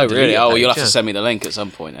can't. You don't. Oh really? Oh, you'll have to send me the link at some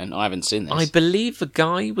point. Then I haven't seen this. I believe the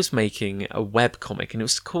guy was making a web comic, and it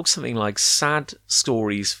was called something like "Sad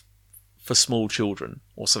Stories for Small Children"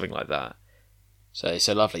 or something like that. So it's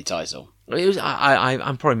a lovely title. It was.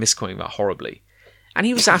 I'm probably misquoting that horribly, and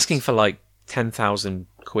he was asking for like 10,000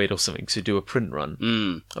 quid or something to do a print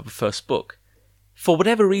run of the first book. For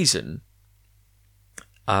whatever reason,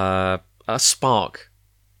 a spark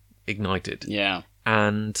ignited. Yeah.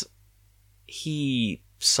 And he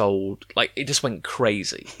sold, like, it just went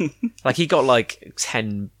crazy. Like, he got like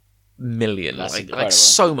 10 million. That's like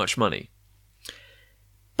so much money.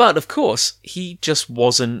 But of course, he just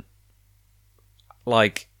wasn't,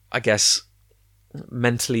 like, I guess,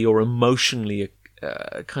 mentally or emotionally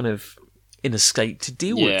kind of in a state to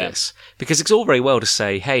deal with this. Because it's all very well to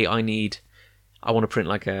say, hey, I want to print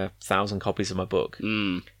like 1,000 copies of my book.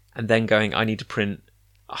 And then going, I need to print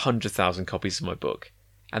 100,000 copies of my book.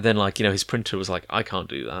 And then, like, his printer was like, I can't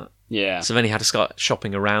do that. Yeah. So then he had to start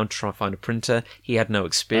shopping around to try and find a printer. He had no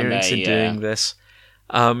experience in doing this.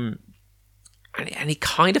 And he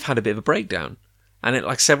kind of had a bit of a breakdown. And it,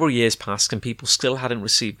 like, several years passed and people still hadn't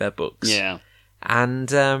received their books. Yeah. And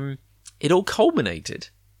it all culminated.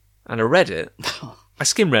 And I read it. I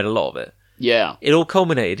skim-read a lot of it. Yeah. It all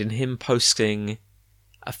culminated in him posting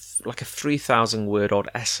a 3,000-word odd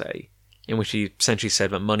essay in which he essentially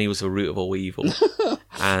said that money was the root of all evil.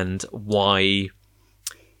 And why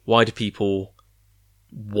do people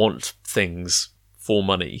want things for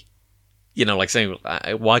money? Like saying,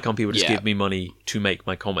 why can't people just give me money to make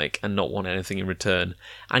my comic and not want anything in return?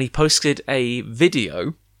 And he posted a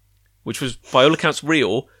video, which was by all accounts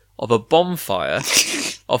real, of a bonfire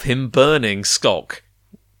of him burning stock.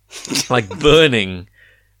 Like burning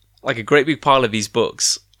like a great big pile of these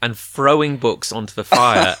books and throwing books onto the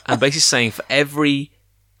fire and basically saying for every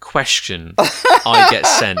question I get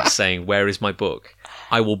sent saying, "Where is my book?"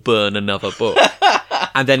 I will burn another book.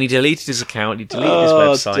 And then he deleted his account, he deleted his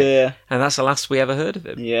website, dear. and that's the last we ever heard of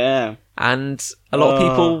him. Yeah. And a lot of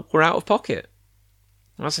people were out of pocket.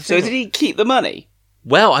 That's the So thing. did he keep the money?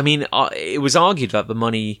 Well, I mean, it was argued that the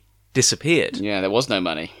money disappeared. Yeah, there was no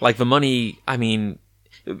money. Like the money, I mean,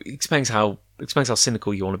 it explains how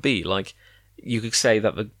cynical you want to be. Like you could say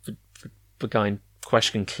that the guy in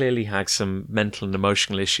question clearly had some mental and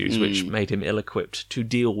emotional issues which made him ill-equipped to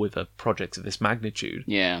deal with a project of this magnitude.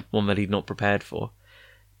 Yeah. One that he'd not prepared for.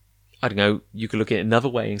 I don't know, you could look at it another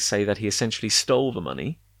way and say that he essentially stole the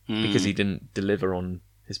money because he didn't deliver on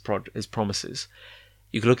his promises.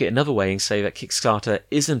 You could look at it another way and say that Kickstarter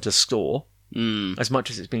isn't a store as much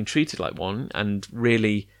as it's being treated like one, and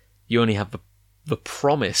really you only have the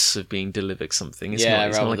promise of being delivered something. It's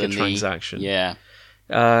not like a transaction.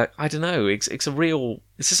 I don't know. It's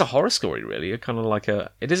just a horror story, really.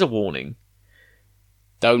 It is a warning.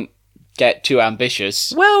 Don't get too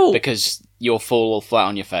ambitious. Well, because you'll fall flat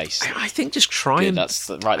on your face. I think just try Good,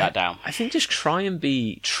 and write that down. I think just try and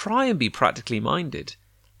be practically minded.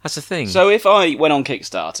 That's the thing. So if I went on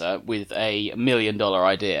Kickstarter with $1 million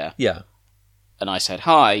idea, yeah, and I said,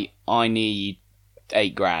 "Hi, I need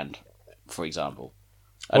 $8,000,000," for example,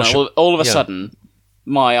 and all of a sudden,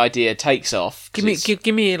 my idea takes off. Give me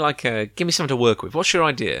something to work with. What's your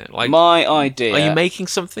idea? Like my idea. Are you making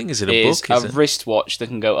something? Is it a book? Is a wristwatch that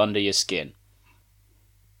can go under your skin.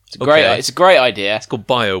 It's a great idea. It's called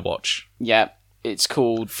BioWatch. Yeah, it's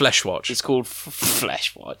called Fleshwatch. It's called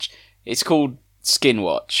Fleshwatch. It's called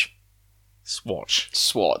Skinwatch. Swatch.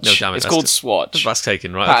 No, damn it. It's called Swatch. That's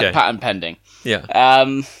taken, right? Okay. Patent pending. Yeah.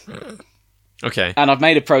 Okay. And I've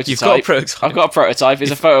made a prototype. You've got a prototype. I've got a prototype.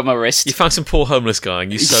 It's a photo of my wrist. You found some poor homeless guy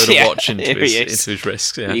and you sewed a watch into his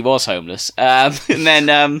wrist. Yeah. He was homeless. And then,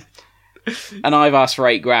 and I've asked for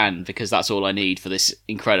 $8,000,000 because that's all I need for this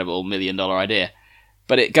incredible $1 million idea.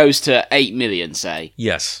 But it goes to 8 million, say.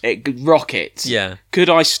 Yes. It rockets. Yeah. Could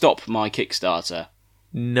I stop my Kickstarter?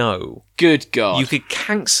 No. Good God. You could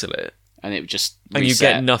cancel it. And it would just reset. And you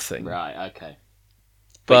get nothing. Right, okay.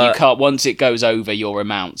 But you can't, once it goes over your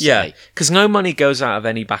amount, say. Yeah, because no money goes out of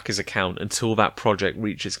any backer's account until that project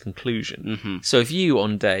reaches conclusion. Mm-hmm. So if you,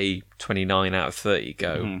 on day 29 out of 30,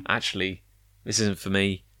 go, actually, this isn't for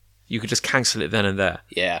me, you could just cancel it then and there.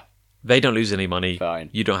 Yeah. They don't lose any money. Fine.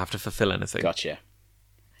 You don't have to fulfill anything. Gotcha.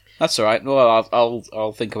 That's all right. Well,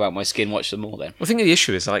 I'll think about my Skinwatch some more then. Well, I think the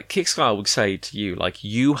issue is, like, Kickstarter would say to you, like,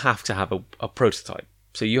 you have to have a prototype.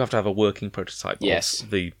 So you have to have a working prototype of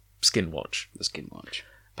the Skinwatch. The Skinwatch.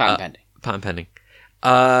 Patent pending. Patent pending.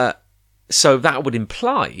 So that would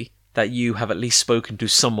imply that you have at least spoken to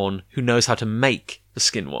someone who knows how to make the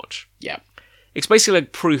Skinwatch. Yeah. It's basically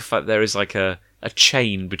like proof that there is like a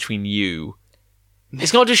chain between you.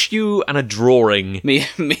 It's not just you and a drawing. Me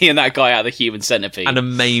and that guy out of the Human Centipede. And a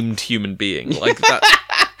maimed human being. Like that.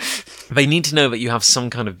 They need to know that you have some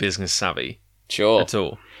kind of business savvy. Sure. At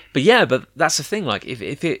all. But yeah, but that's the thing. Like, if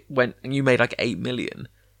it went and you made like 8 million,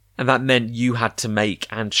 and that meant you had to make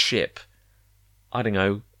and ship, I don't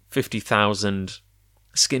know, 50,000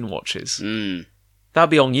 skin watches, that'd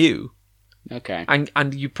be on you. Okay.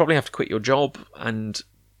 And you probably have to quit your job and,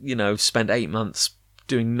 you know, spend 8 months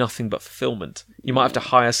doing nothing but fulfillment. You might have to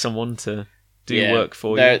hire someone to do work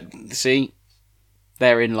for you. See,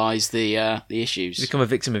 therein lies the issues. You become a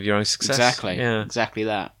victim of your own success. Exactly. Yeah. Exactly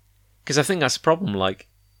that. Because I think that's the problem. Like,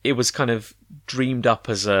 it was kind of dreamed up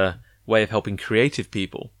as a way of helping creative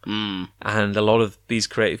people. And a lot of these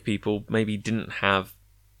creative people maybe didn't have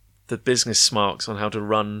the business smarts on how to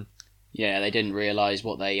run. Yeah, they didn't realise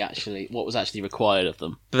what was actually required of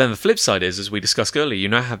them. But then the flip side is, as we discussed earlier, you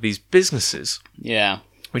now have these businesses. Yeah.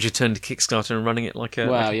 Which are turned to Kickstarter and running it like a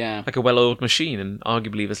well-oiled machine, and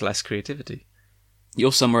arguably there's less creativity.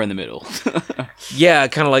 You're somewhere in the middle. Yeah,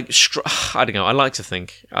 kind of like, I don't know, I like to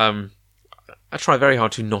think. I try very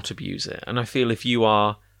hard to not abuse it, and I feel if you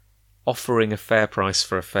are offering a fair price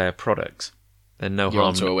for a fair product, then no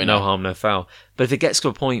harm, no foul. But if it gets to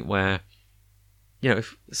a point where, you know,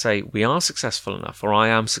 if, say, we are successful enough, or I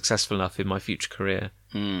am successful enough in my future career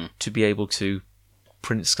to be able to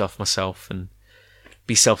print stuff myself and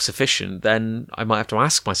be self-sufficient, then I might have to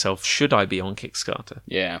ask myself, should I be on Kickstarter?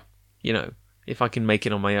 Yeah. You know, if I can make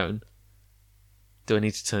it on my own, do I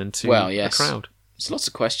need to turn to a crowd? There's lots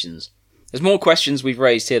of questions. There's more questions we've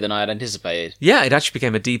raised here than I had anticipated. Yeah, it actually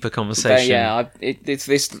became a deeper conversation. It's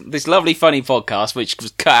this lovely, funny podcast, which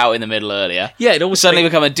was cut out in the middle earlier. Yeah, it almost suddenly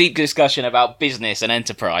become a deep discussion about business and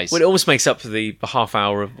enterprise. Well, it almost makes up for the half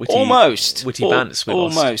hour of witty bants with us.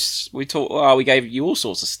 Almost. We gave you all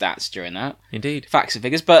sorts of stats during that. Indeed. Facts and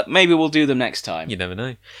figures, but maybe we'll do them next time. You never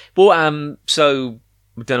know. Well, so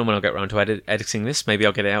I don't know when I'll get around to editing this. Maybe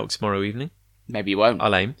I'll get it out tomorrow evening. Maybe you won't.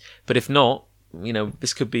 I'll aim. But if not,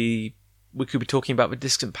 this could be... We could be talking about the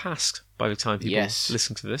distant past by the time people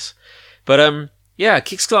listen to this. But,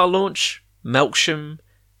 Kickstarter launch, Melksham,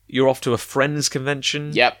 you're off to a Friends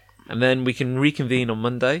convention. Yep. And then we can reconvene on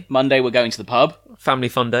Monday. Monday we're going to the pub. Family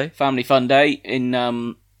fun day. Family fun day in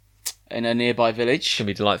a nearby village. It's going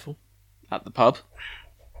to be delightful. At the pub.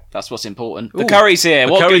 That's what's important. Ooh, the curry's here.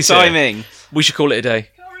 What good timing. Here. We should call it a day.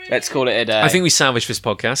 Let's call it a day. I think we salvaged this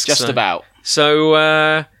podcast. Just about.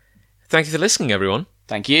 So, thank you for listening, everyone.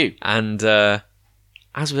 Thank you. And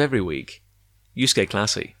as with every week, you stay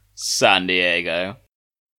classy. San Diego.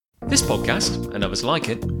 This podcast, and others like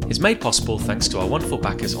it, is made possible thanks to our wonderful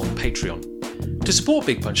backers on Patreon. To support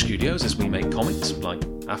Big Punch Studios as we make comics like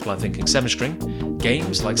Afterlife Thinking 7-String,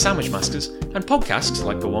 games like Sandwich Masters, and podcasts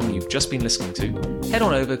like the one you've just been listening to, head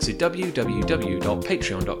on over to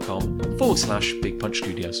www.patreon.com/Big Punch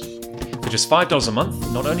Studios. For just $5 a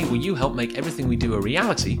month, not only will you help make everything we do a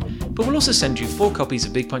reality, but we'll also send you 4 copies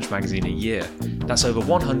of Big Punch magazine a year. That's over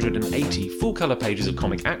 180 full-colour pages of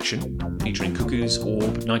comic action, featuring Cuckoos,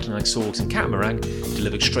 Orb, 99 Swords and Catamaran,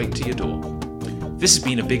 delivered straight to your door. This has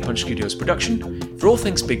been a Big Punch Studios production. For all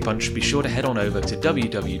things Big Punch, be sure to head on over to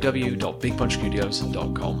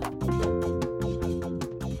www.bigpunchstudios.com.